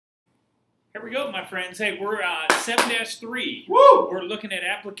Here we go, my friends. Hey, we're 7-3. Woo! We're looking at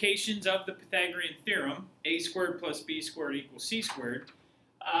applications of the Pythagorean theorem, a squared plus b squared equals c squared.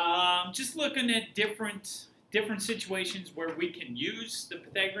 Just looking at different situations where we can use the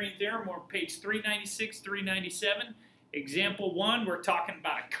Pythagorean theorem. We're page 396, 397. Example 1, we're talking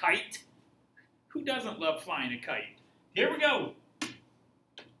about a kite. Who doesn't love flying a kite? Here we go.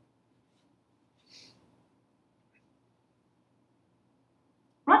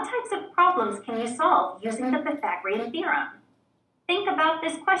 What types of problems can you solve using the Pythagorean theorem? Think about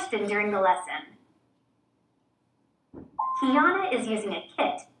this question during the lesson. Kiana is using a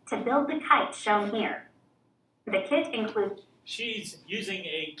kit to build the kite shown here. The kit includes... She's using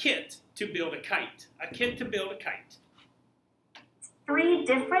a kit to build a kite. A kit to build a kite. 3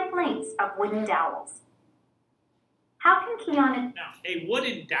 different lengths of wooden dowels. How can Kiana... Now, a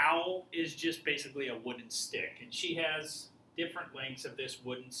wooden dowel is just basically a wooden stick, and she has different lengths of this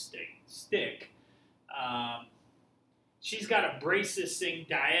wooden stick. She's got to brace this thing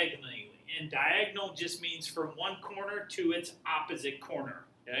diagonally, and diagonal just means from one corner to its opposite corner,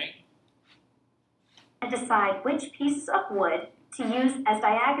 okay? And decide which pieces of wood to use as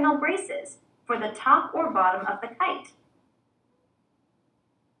diagonal braces for the top or bottom of the kite.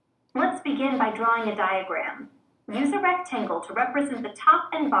 Let's begin by drawing a diagram. Use a rectangle to represent the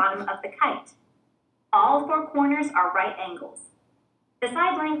top and bottom of the kite. All 4 corners are right angles. The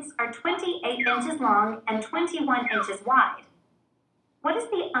side lengths are 28 inches long and 21 inches wide. What is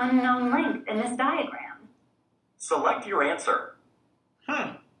the unknown length in this diagram? Select your answer.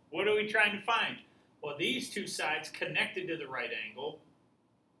 What are we trying to find? Well, these 2 sides connected to the right angle,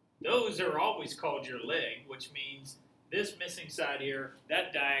 those are always called your leg, which means this missing side here,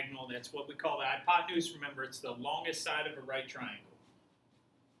 that diagonal, that's what we call the hypotenuse. Remember, it's the longest side of a right triangle.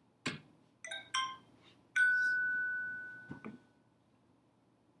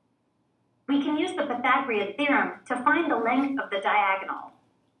 We can use the Pythagorean theorem to find the length of the diagonal.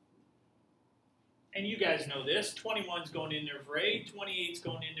 And you guys know this. 21's going in there for A, 28's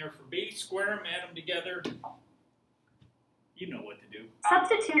going in there for B. Square them, add them together. You know what to do.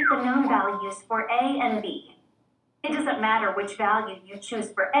 Substitute the known values for A and B. It doesn't matter which value you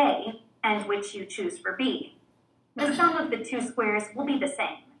choose for A and which you choose for B. The sum of the 2 squares will be the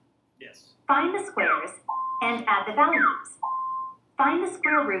same. Yes. Find the squares and add the values. Find the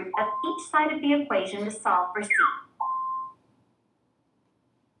square root of each side of the equation to solve for C.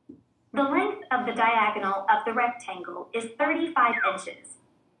 The length of the diagonal of the rectangle is 35 inches.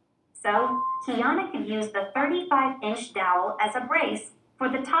 So, Kiana could use the 35-inch dowel as a brace for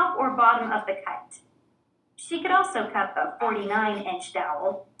the top or bottom of the kite. She could also cut the 49-inch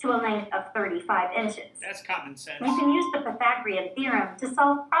dowel to a length of 35 inches. That's common sense. You can use the Pythagorean theorem to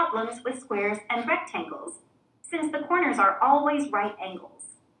solve problems with squares and rectangles, since the corners are always right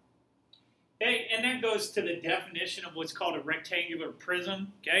angles. Okay, and that goes to the definition of what's called a rectangular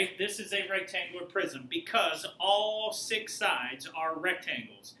prism. Okay, this is a rectangular prism because all 6 sides are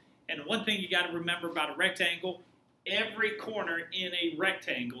rectangles. And one thing you got to remember about a rectangle, every corner in a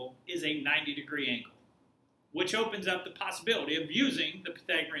rectangle is a 90-degree angle, which opens up the possibility of using the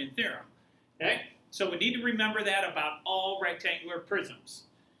Pythagorean theorem. Okay, so we need to remember that about all rectangular prisms.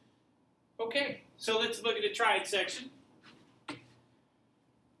 Okay, so let's look at the triad section.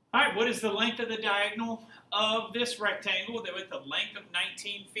 All right, what is the length of the diagonal of this rectangle with a length of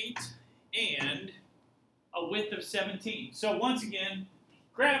 19 feet and a width of 17? So once again,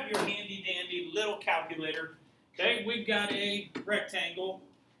 grab your handy-dandy little calculator. Okay, we've got a rectangle,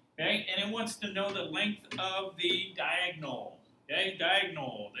 okay, and it wants to know the length of the diagonal. Okay,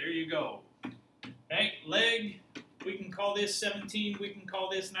 diagonal, there you go. Okay, leg, we can call this 17, we can call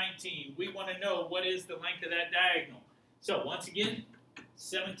this 19. We want to know what is the length of that diagonal. So once again,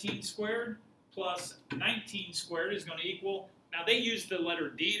 17 squared plus 19 squared is going to equal, now they use the letter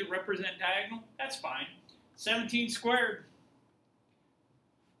D to represent diagonal, that's fine. 17 squared,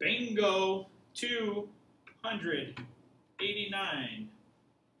 bingo, 289.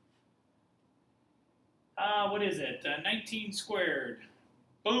 What is it? 19 squared,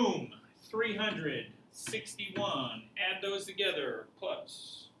 boom, 361. Add those together,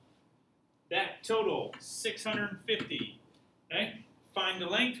 plus that total, 650. Okay? Find the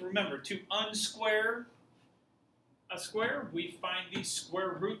length. Remember, to unsquare a square, we find the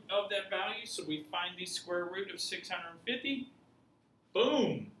square root of that value. So we find the square root of 650.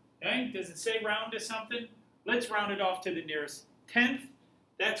 Boom. Okay? Does it say round to something? Let's round it off to the nearest tenth.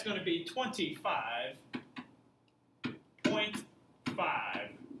 That's going to be 25.5.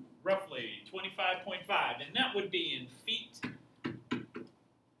 Roughly 25.5. And that would be in feet.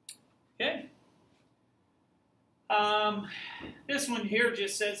 Okay? This one here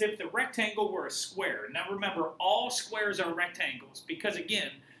just says if the rectangle were a square. Now remember, all squares are rectangles because,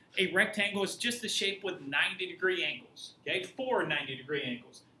 again, a rectangle is just a shape with 90-degree angles, okay? 4 90-degree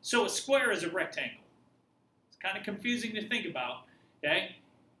angles. So a square is a rectangle. It's kind of confusing to think about, okay?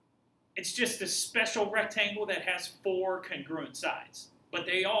 It's just a special rectangle that has 4 congruent sides, but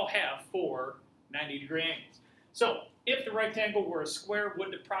they all have 4 90-degree angles. So if the rectangle were a square,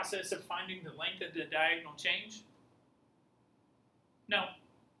 would the process of finding the length of the diagonal change? No.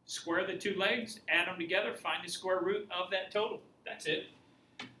 Square the 2 legs, add them together, find the square root of that total. That's it.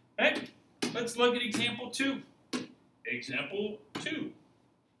 Okay, let's look at example 2. Example 2.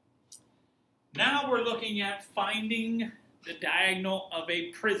 Now we're looking at finding the diagonal of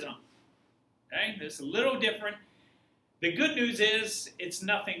a prism. Okay, this is a little different. The good news is it's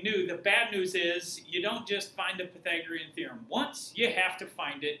nothing new. The bad news is you don't just find the Pythagorean theorem once, you have to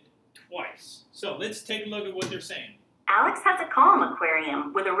find it twice. So let's take a look at what they're saying. Alex has a calm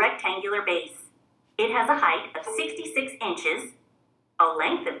aquarium with a rectangular base. It has a height of 66 inches, a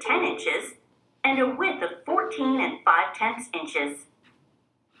length of 10 inches, and a width of 14 5/10 inches.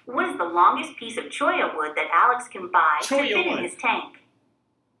 What is the longest piece of cholla wood that Alex can buy to fit in his tank?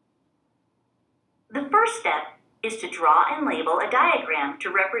 The first step is to draw and label a diagram to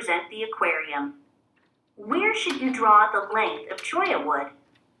represent the aquarium. Where should you draw the length of cholla wood?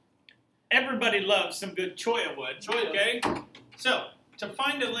 Everybody loves some good cholla wood, okay? So, to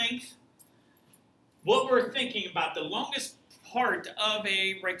find the length, what we're thinking about, the longest part of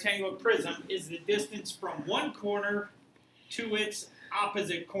a rectangular prism is the distance from one corner to its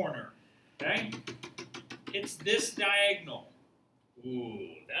opposite corner, okay? It's this diagonal.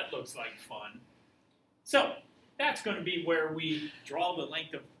 Ooh, that looks like fun. So, that's going to be where we draw the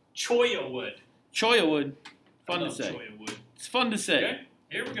length of cholla wood. Cholla wood. Fun to say. Cholla wood. It's fun to say. Okay,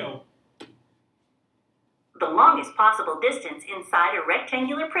 here we go. The longest possible distance inside a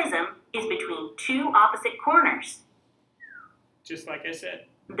rectangular prism is between 2 opposite corners. Just like I said.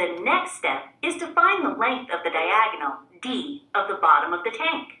 The next step is to find the length of the diagonal, D, of the bottom of the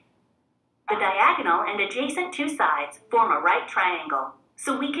tank. The diagonal and adjacent 2 sides form a right triangle,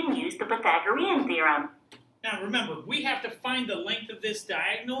 so we can use the Pythagorean theorem. Now remember, we have to find the length of this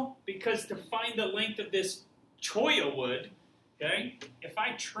diagonal because to find the length of this cholla wood, okay, if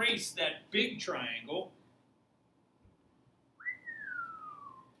I trace that big triangle,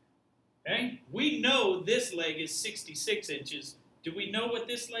 okay, we know this leg is 66 inches. Do we know what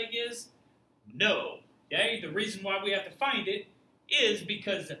this leg is? No. Okay, the reason why we have to find it is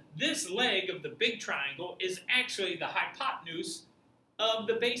because this leg of the big triangle is actually the hypotenuse of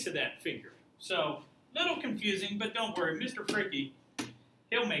the base of that figure. So, little confusing, but don't worry, Mr. Fricky,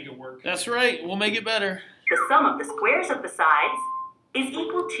 he'll make it work. That's right, we'll make it better. The sum of the squares of the sides is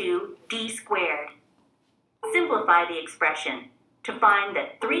equal to d squared. Simplify the expression to find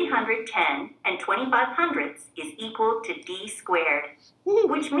that 310 and 25/100 is equal to d squared,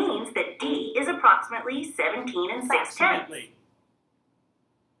 which means that d is approximately 17 6/10.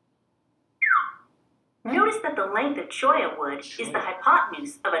 Notice that the length of cholla wood is the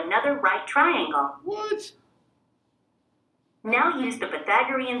hypotenuse of another right triangle. What? Now use the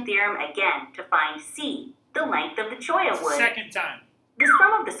Pythagorean theorem again to find c, the length of the cholla wood. Second time. The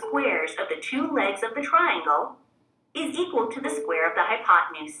sum of the squares of the 2 legs of the triangle is equal to the square of the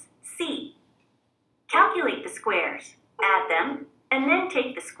hypotenuse, c. Calculate the squares, add them, and then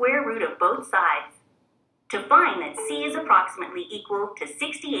take the square root of both sides to find that c is approximately equal to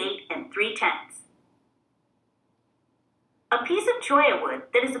 68 3/10. A piece of cholla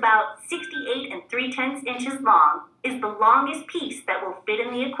wood that is about 68 3/10 inches long is the longest piece that will fit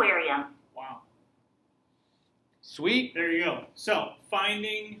in the aquarium. Wow. Sweet. There you go. So,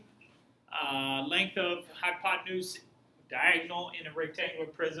 finding length of hypotenuse diagonal in a rectangular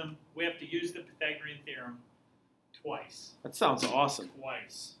prism, we have to use the Pythagorean theorem twice. That sounds awesome.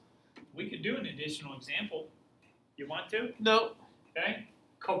 Twice. We could do an additional example. You want to? No. Okay.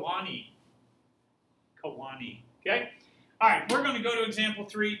 Kawani. Okay. All right, we're going to go to example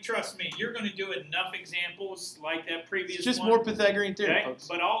 3. Trust me, you're going to do enough examples like that previous It's just one. more Pythagorean theorem, Okay? folks.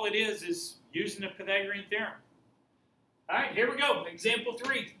 But all it is using the Pythagorean theorem. All right, here we go. Example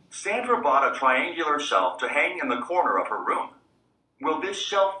 3. Sandra bought a triangular shelf to hang in the corner of her room. Will this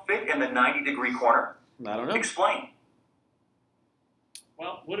shelf fit in the 90-degree corner? I don't know. Explain.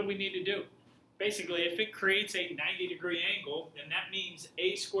 Well, what do we need to do? Basically, if it creates a 90-degree angle, then that means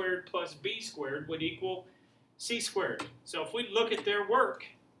a squared plus b squared would equal c squared. So if we look at their work,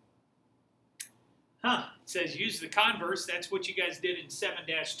 it says use the converse. That's what you guys did in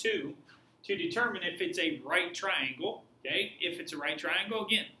 7-2 to determine if it's a right triangle. Okay, if it's a right triangle,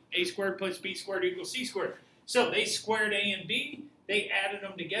 again, a squared plus b squared equals c squared. So they squared A and B, they added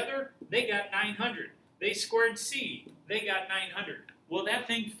them together, they got 900. They squared C, they got 900. Will that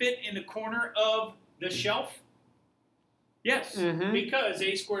thing fit in the corner of the shelf? Yes, because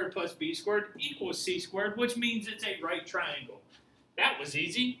A squared plus B squared equals C squared, which means it's a right triangle. That was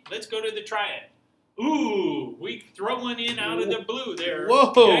easy. Let's go to the triad. Ooh, we throw one in out of the blue there. Whoa,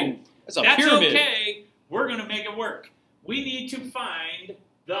 Okay? that's a That's pyramid. okay. We're going to make it work. We need to find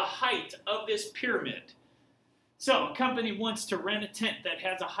the height of this pyramid. So a company wants to rent a tent that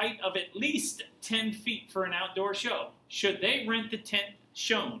has a height of at least 10 feet for an outdoor show. Should they rent the tent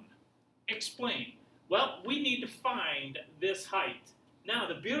shown? Explain. Well, we need to find this height. Now,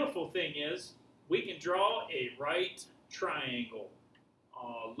 the beautiful thing is we can draw a right triangle.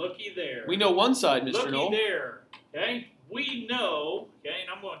 Oh, looky there. We know one side, Mr. Looky Knoll. there. Okay? We know, okay, and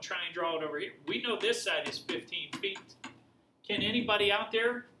I'm going to try and draw it over here. We know this side is 15 feet. Can anybody out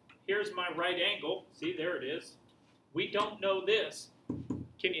there? Here's my right angle. See, there it is. We don't know this.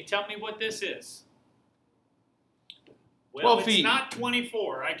 Can you tell me what this is? Well, 12 it's feet. not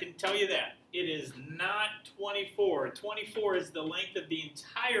 24. I can tell you that. It is not 24. 24 is the length of the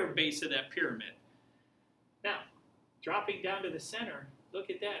entire base of that pyramid. Now, dropping down to the center, look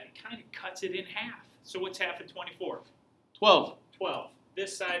at that. It kind of cuts it in half. So what's half of 24? 12. 12.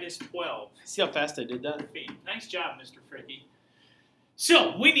 This side is 12 See how fast I did that? feet. Nice job, Mr. Fricky.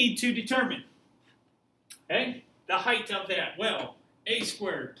 So we need to determine, okay, the height of that. Well, A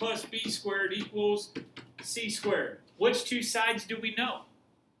squared plus B squared equals C squared. Which two sides do we know?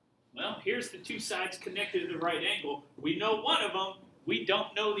 Well, here's the two sides connected to the right angle. We know one of them. We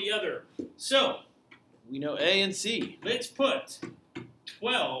don't know the other. So We know A and C. let's put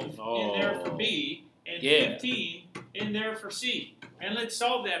 12 in there for B and 15 in there for C. And let's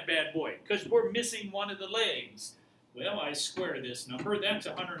solve that bad boy, because we're missing one of the legs. Well, I square this number. That's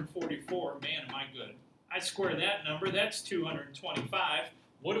 144. Man, am I good. I square that number. That's 225.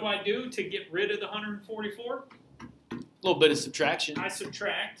 What do I do to get rid of the 144? A little bit of subtraction. I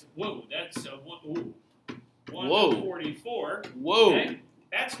subtract. Whoa, that's Whoa. 144. Whoa. Okay?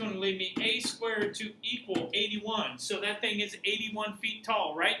 That's going to leave me A squared to equal 81. So that thing is 81 feet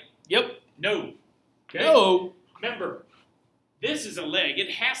tall, right? Yep. No. Okay? No. Remember, this is a leg. It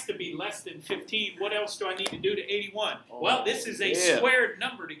has to be less than 15. What else do I need to do to 81? Well, this is a squared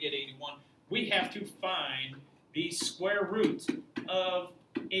number to get 81. We have to find the square root of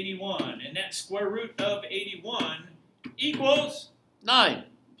 81. And that square root of 81 equals 9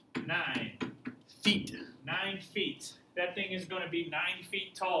 9. feet. 9 feet. That thing is going to be 9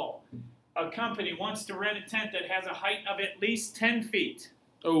 feet tall. A company wants to rent a tent that has a height of at least 10 feet.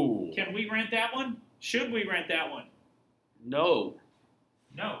 Oh. Can we rent that one? Should we rent that one? No.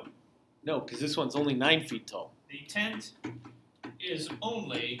 No. No, because this one's only 9 feet tall. The tent is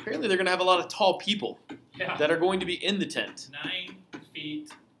only Apparently they're going to have a lot of tall people that are going to be in the tent. 9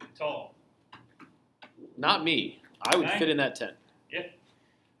 feet tall. Not me. I would Okay. fit in that tent.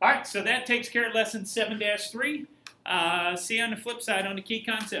 All right, so that takes care of lesson 7-3. See you on the flip side on the key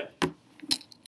concept.